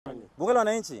Bunge la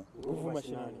Wananchi.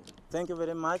 Thank you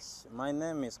very much. My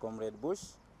name is Comrade Bush.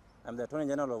 I'm the Attorney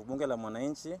General of Bunge la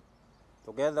Mwananchi.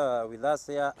 Together with us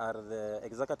here are the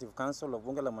Executive Council of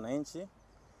Bunge la Mwananchi.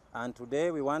 And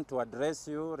today we want to address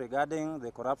you regarding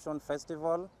the Corruption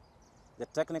Festival, the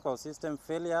technical system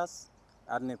failures,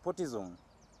 and nepotism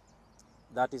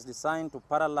that is designed to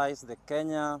paralyze the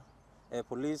Kenya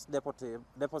Police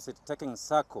Deposit Taking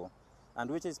Circle,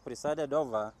 and which is presided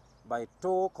over by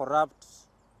two corrupt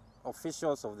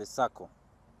officials of the circle.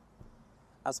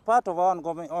 As part of our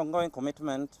ongoing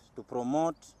commitment to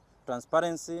promote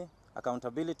transparency,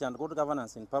 accountability, and good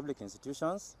governance in public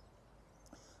institutions,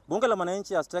 Bunge la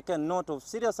Mwananchi has taken note of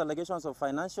serious allegations of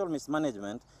financial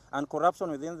mismanagement and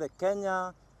corruption within the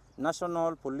Kenya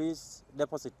National Police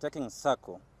Deposit Taking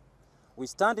Circle. We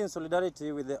stand in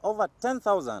solidarity with the over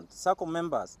 10,000 circle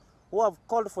members who have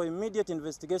called for immediate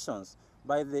investigations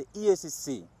by the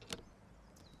EACC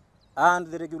and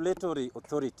the regulatory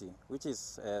authority, which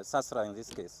is SASRA in this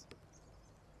case.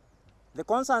 The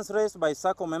concerns raised by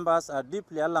circle members are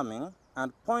deeply alarming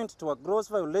and point to a gross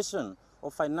violation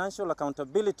of financial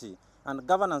accountability and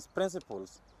governance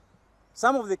principles.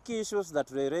 Some of the key issues that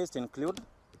they raised include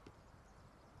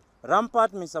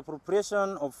rampant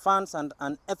misappropriation of funds and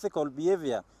unethical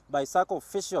behavior by circle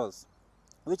officials,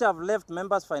 which have left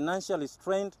members financially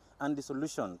strained and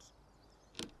disillusioned.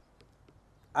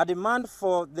 A demand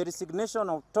for the resignation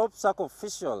of top circle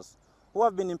officials who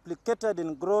have been implicated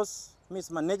in gross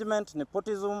mismanagement,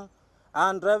 nepotism,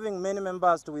 and driving many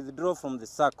members to withdraw from the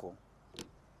circle.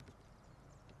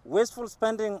 Wasteful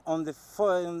spending on the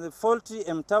faulty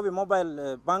mutahi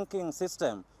mobile banking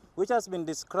system, which has been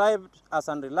described as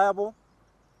unreliable,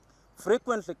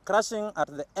 frequently crashing at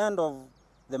the end of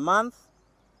the month.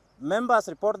 Members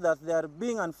report that they are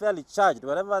being unfairly charged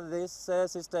wherever this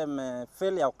system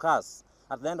failure occurs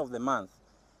at the end of the month.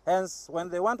 Hence, when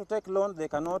they want to take loan, they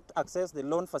cannot access the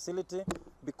loan facility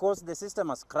because the system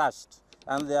has crashed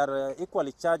and they are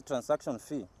equally charged transaction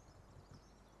fee.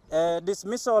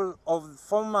 Dismissal of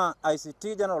former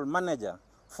ICT General Manager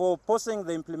for opposing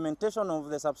the implementation of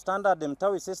the substandard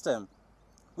mutahi system,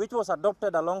 which was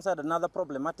adopted alongside another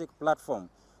problematic platform,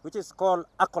 which is called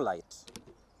Acolyte.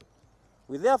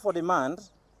 We therefore demand,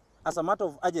 as a matter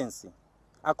of urgency,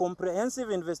 a comprehensive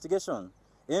investigation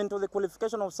into the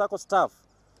qualification of circle staff,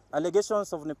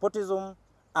 allegations of nepotism,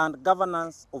 and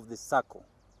governance of the circle.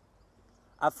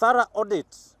 A thorough audit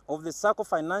of the circle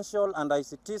financial and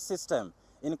ICT system,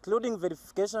 including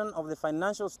verification of the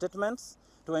financial statements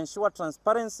to ensure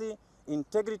transparency,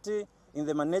 integrity in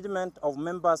the management of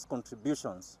members'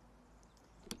 contributions.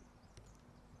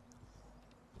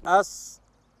 As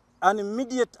an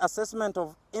immediate assessment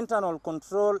of internal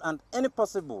control and any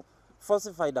possible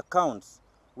falsified accounts,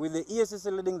 with the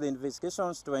EACC leading the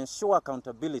investigations to ensure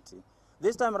accountability.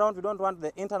 This time around, we don't want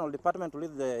the internal department to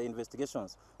lead the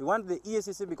investigations. We want the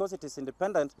EACC, because it is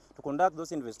independent, to conduct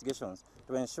those investigations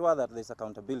to ensure that there is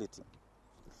accountability.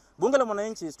 Bunge la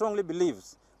Mwananchi strongly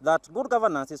believes that good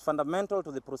governance is fundamental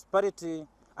to the prosperity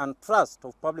and trust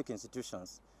of public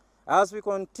institutions. As we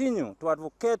continue to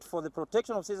advocate for the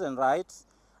protection of citizen rights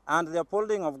and the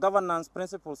upholding of governance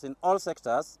principles in all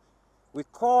sectors, we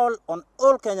call on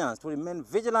all Kenyans to remain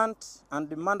vigilant and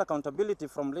demand accountability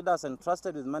from leaders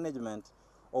entrusted with management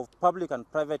of public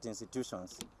and private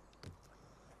institutions.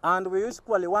 And we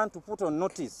equally want to put on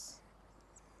notice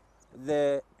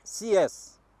the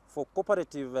CS for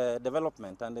cooperative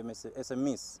development and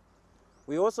SMEs.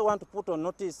 We also want to put on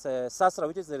notice SASRA,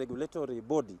 which is the regulatory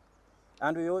body.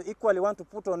 And we equally want to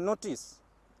put on notice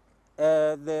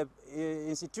the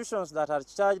institutions that are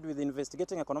charged with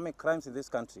investigating economic crimes in this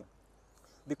country.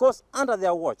 Because under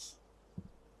their watch,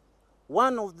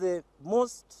 one of the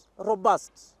most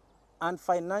robust and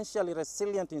financially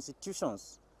resilient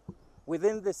institutions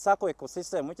within the circle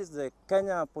ecosystem, which is the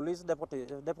Kenya Police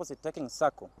Deposit Taking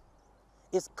Circle,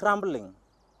 is crumbling,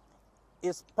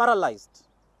 is paralyzed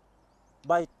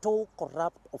by two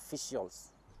corrupt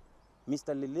officials,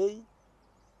 Mr. Lilei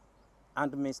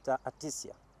and Mr.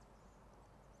 Atisia.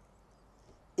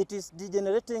 It is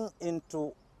degenerating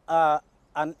into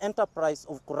an enterprise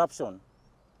of corruption.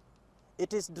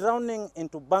 It is drowning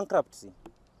into bankruptcy.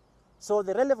 So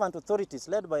the relevant authorities,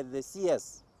 led by the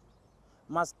CS,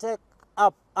 must take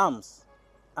up arms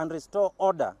and restore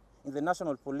order in the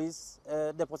National Police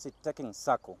Deposit Taking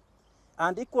Circle.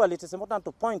 And equally, it is important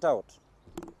to point out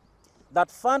that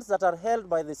funds that are held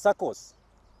by the circles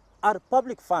are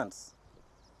public funds.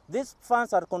 These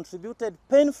funds are contributed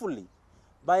painfully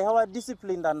by our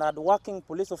disciplined and hard-working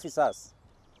police officers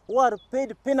who are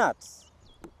paid peanuts.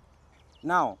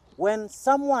 Now, when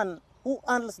someone who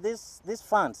handles these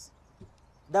funds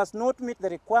does not meet the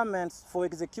requirements for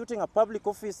executing a public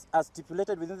office as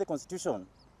stipulated within the Constitution,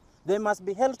 they must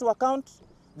be held to account,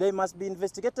 they must be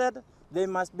investigated, they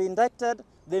must be indicted,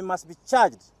 they must be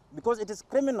charged, because it is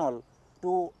criminal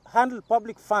to handle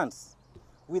public funds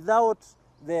without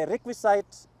the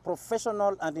requisite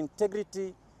professional and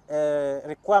integrity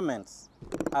requirements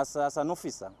as an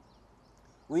officer.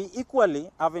 We equally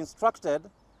have instructed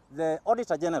the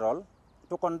Auditor General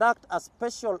to conduct a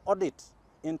special audit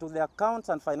into the accounts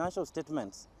and financial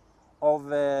statements of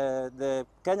the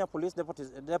Kenya Police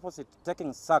Deposit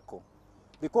Taking Circle,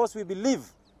 because we believe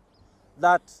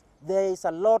that there is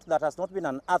a lot that has not been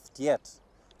unearthed yet.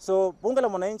 So Bunge la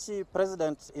Mwananchi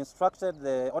President instructed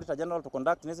the Auditor General to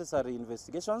conduct necessary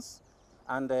investigations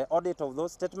and audit of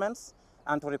those statements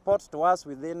and to report to us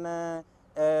within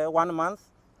 1 month,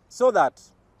 so that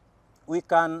we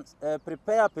can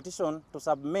prepare a petition to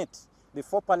submit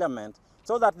before Parliament,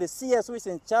 so that the CS who is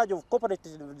in charge of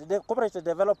cooperative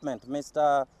development,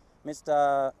 Mr.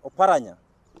 Oparanya,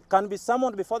 can be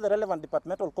summoned before the relevant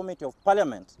departmental committee of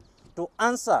Parliament to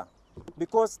answer,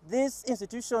 because this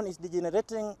institution is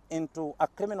degenerating into a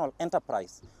criminal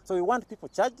enterprise. So we want people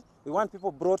charged, we want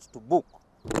people brought to book.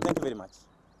 Thank you very much.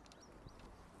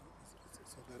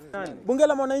 Bunge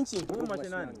la Mwananchi.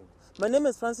 My name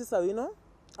is Francis Awino.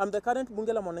 I'm the current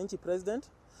Bunge la Mwananchi President,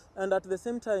 and at the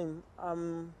same time,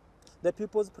 I'm the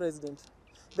People's President.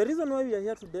 The reason why we are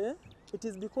here today, it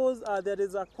is because there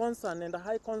is a concern and a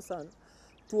high concern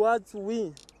towards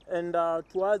we and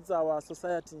towards our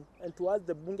society and towards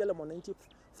the Bunge la Mwananchi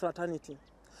fraternity.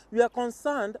 We are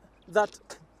concerned that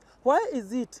why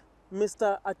is it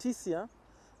Mr. Atisia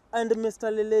and Mr.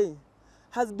 Lelei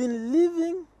has been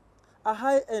living a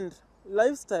high-end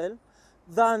lifestyle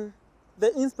than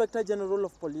the Inspector General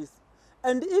of Police.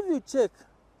 And if you check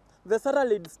the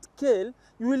salary scale,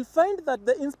 you will find that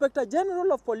the Inspector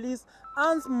General of Police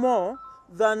earns more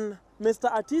than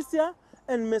Mr. Atisia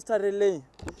and Mr. Lelei.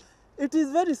 It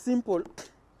is very simple.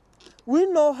 We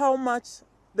know how much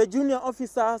the junior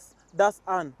officers does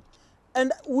earn,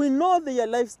 and we know their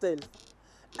lifestyle.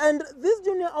 And these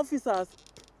junior officers,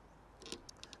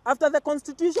 after the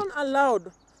Constitution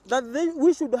allowed that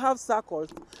we should have circles,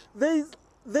 they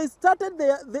started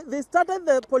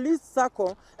the police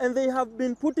circle, and they have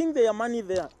been putting their money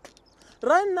there.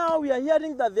 Right now, we are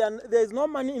hearing that there is no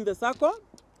money in the circle.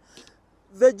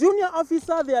 The junior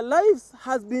officer, their lives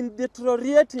has been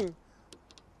deteriorating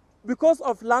because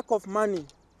of lack of money.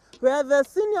 Where the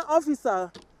senior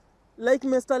officer, like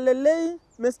Mr. Lelei,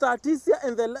 Mr. Atisia,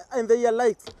 and their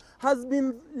likes, has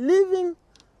been living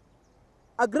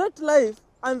a great life,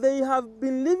 and they have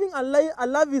been living a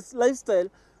lavish lifestyle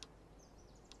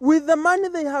with the money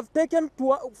they have taken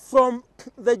from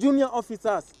the junior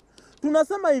officers.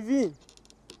 Tunasema hivi,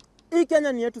 hii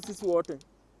Kenya ni yetu sisi wote.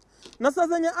 Na sasa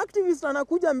zenye activist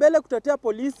anakuja mbele kutetea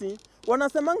polisi,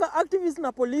 wanasemanga activist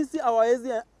na polisi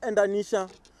hawawezi endanisha.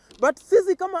 But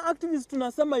sisi kama activist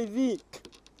tunasema hivi,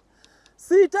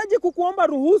 sihitaji kukuomba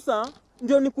ruhusa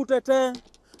ndio nikutetee.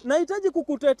 Nahitaji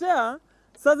kukutetea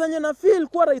saa zenye na feel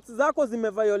kuwa rights zako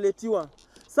zimevioletiwa.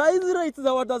 Saa hizi rights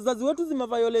za wazazi wetu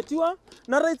zimevioletiwa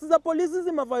na rights za polisi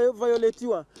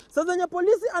zimevioletiwa. Saa zenye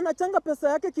polisi anachanga pesa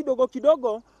yake kidogo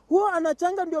kidogo, huwa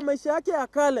anachanga ndio maisha yake ya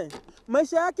kale.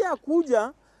 Maisha yake ya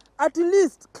kuja, at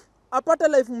least apate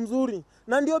life mzuri,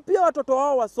 na ndio pia watoto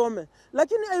wao wasome.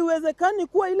 Lakini haiwezekani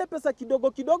kuwa ile pesa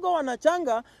kidogo kidogo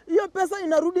wanachanga, hiyo pesa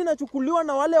inarudi inachukuliwa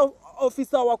na wale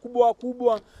ofisa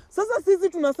wakubwa. Sasa sisi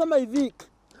tunasema hivi,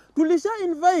 tulisha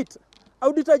invite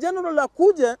Auditor General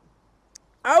akuje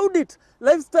audit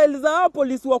lifestyle za hao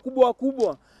polisi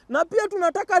wakubwa. Na pia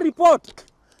tunataka report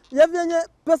ya vyenye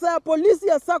pesa ya polisi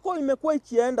ya sako imekuwa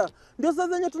ikienda. Ndio sasa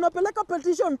zenye tunapeleka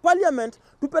petition Parliament,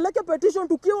 tupeleke petition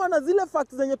tukiwa na zile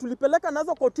facts zenye tulipeleka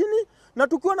nazo kotini, na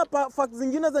tukiwa na facts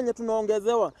zingine zenye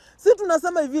tunaongezewa. Si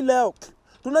tunasema hivi leo,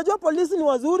 tunajua polisi ni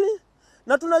wazuri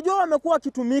na tunajua wamekuwa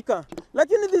kitumika,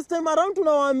 lakini this time around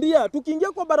tunawaambia,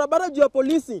 tukiingia kwa barabara juu ya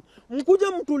polisi, mkuje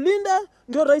mtulinde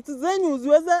ndio rights zenyu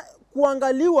ziweze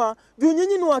kuangaliwa, juu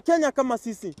nyinyi ni wa Kenya kama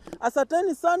sisi.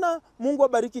 Asanteni sana, Mungu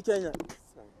abariki Kenya.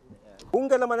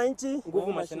 Bunge la Mwananchi,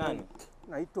 nguvu mashinani.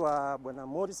 Naitwa Bwana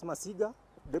Morris Masiga,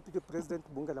 Deputy President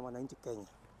Bunge la Mwananchi Kenya.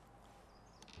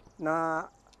 Na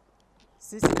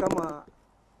sisi kama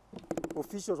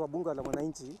officials wa Bunge la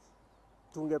Mwananchi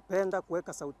tungependa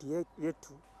kuweka sauti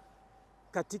yetu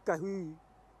katika hii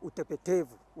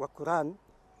utepetevu wa Quran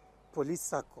Police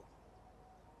Circle.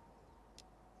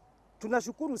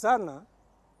 Tunashukuru sana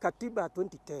katiba ya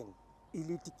 2010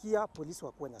 ilitikia polisi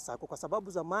wakuwe na sako, kwa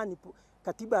sababu zamani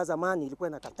katiba ya zamani ilikuwa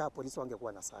inakataa polisi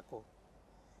wangekuwa na sako.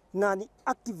 Na ni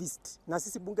activist, na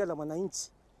sisi Bunge la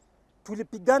Mwananchi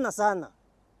tulipigana sana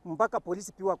mpaka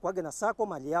polisi pia kwage na sako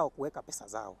mali yao kuweka pesa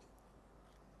zao.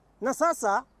 Na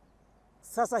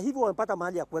sasa hivi wamepata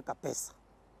mahali ya kuweka pesa.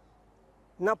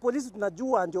 Na polisi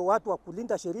tunajua ndio watu wa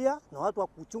kulinda sheria na watu wa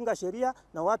kuchunga sheria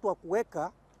na watu wa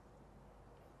kuweka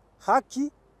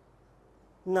haki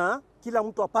na kila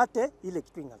mtu apate ile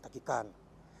kitu inatakikana.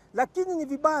 Lakini ni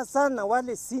vibaya sana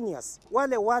wale seniors,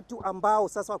 wale watu ambao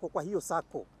sasa wako kwa hiyo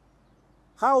sako.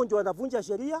 Hao ndio wanavunja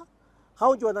sheria,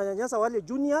 hao ndio wananyanyasa wale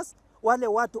juniors, wale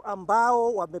watu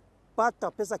ambao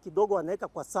wamepata pesa kidogo wanaweka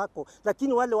kwa sako,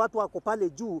 lakini wale watu wako pale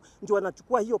juu ndio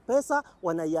wanachukua hiyo pesa,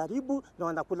 wanaiharibu na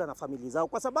wanakula na familia zao.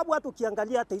 Kwa sababu hata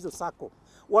ukiangalia hata hizo sako,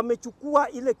 wamechukua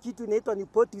ile kitu inaitwa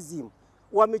nepotism.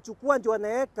 Wamechukua ndio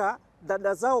wanaweka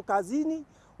dada zao kazini,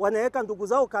 wanaweka ndugu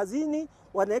zao kazini,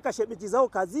 wanaweka shemeji zao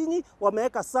kazini,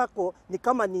 wameweka sako ni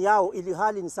kama ni yao ili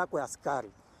hali ni sako ya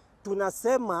askari.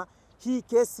 Tunasema hii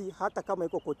kesi hata kama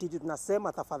iko kotini,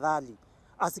 tunasema tafadhali,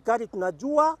 askari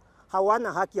tunajua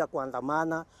hawana haki ya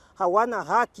kuandamana, hawana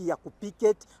haki ya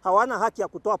kupicket, hawana haki ya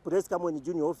kutoa press kama ni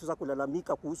junior officer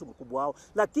kulalamika kuhusu mkubwa wao.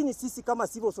 Lakini sisi kama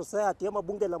civil society ama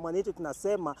bunge la mwananchi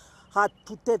tunasema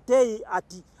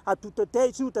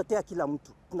hatutetei si utetea kila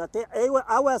mtu. Tunatea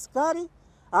awe askari,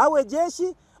 awe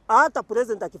jeshi, hata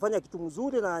president akifanya kitu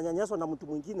mzuri na anyanyaswa na mtu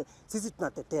mwingine, sisi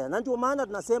tunatetea. Na ndio maana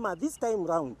tunasema this time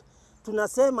round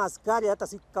tunasema askari hata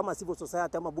kama civil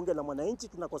society ama bunge la mwananchi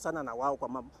tunakosana na wao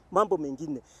kwa mambo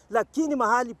mengine, lakini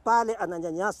mahali pale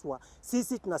ananyanyaswa,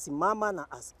 sisi tunasimama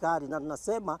na askari na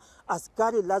tunasema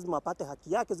askari lazima apate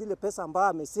haki yake. Zile pesa ambazo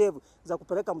amesave za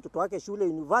kupeleka mtoto wake shule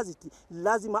university,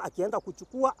 lazima akienda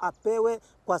kuchukua apewe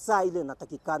kwa saa ile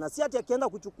inatakikana. Si ati akienda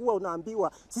kuchukua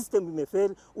unaambiwa system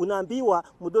imefail, unaambiwa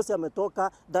mdosi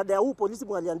ametoka, dada ya huyu polisi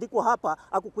mwaliandikwa hapa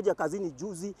akukuja kazini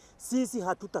juzi. Sisi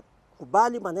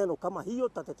kubali maneno kama hiyo,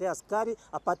 tutatetea askari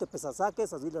apate pesa zake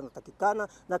saa zile anatakikana.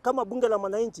 Na kama bunge la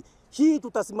mwananchi hii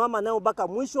tutasimama nayo mpaka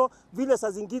mwisho. Vile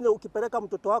saa zingine ukipeleka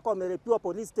mtoto wako amerepiwa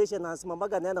police station na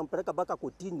asimamaga naye anampeleka mpaka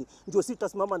kotini, ndio sisi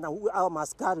tutasimama na huyu au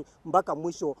maaskari mpaka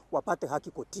mwisho wapate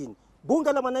haki kotini.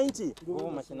 Bunge la mwananchi,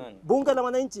 nguvu mashinani. Bunge la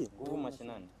mwananchi, nguvu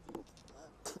mashinani.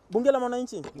 Bunge la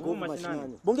mwananchi, nguvu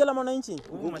mashinani. Bunge la mwananchi,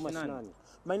 nguvu mashinani.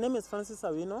 My name is Francis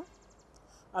Awino.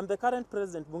 I'm the current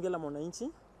president bunge la mwananchi.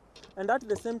 And at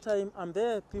the same time, I'm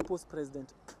the people's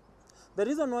president. The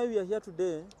reason why we are here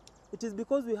today, it is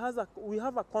because we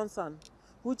have a concern,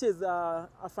 which is a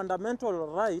fundamental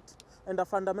right and a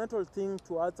fundamental thing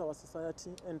towards our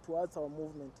society and towards our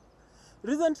movement.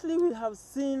 Recently, we have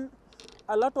seen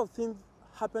a lot of things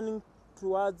happening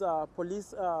towards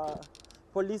police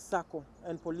circle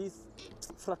and police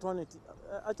fraternity.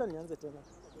 Acha nianze tena.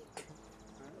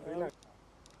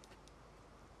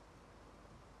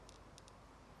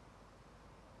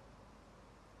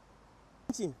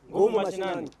 Nguvu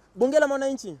mashinani. Bunge la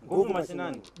mwananchi, nguvu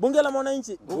mashinani. Bunge la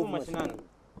mwananchi, nguvu mashinani.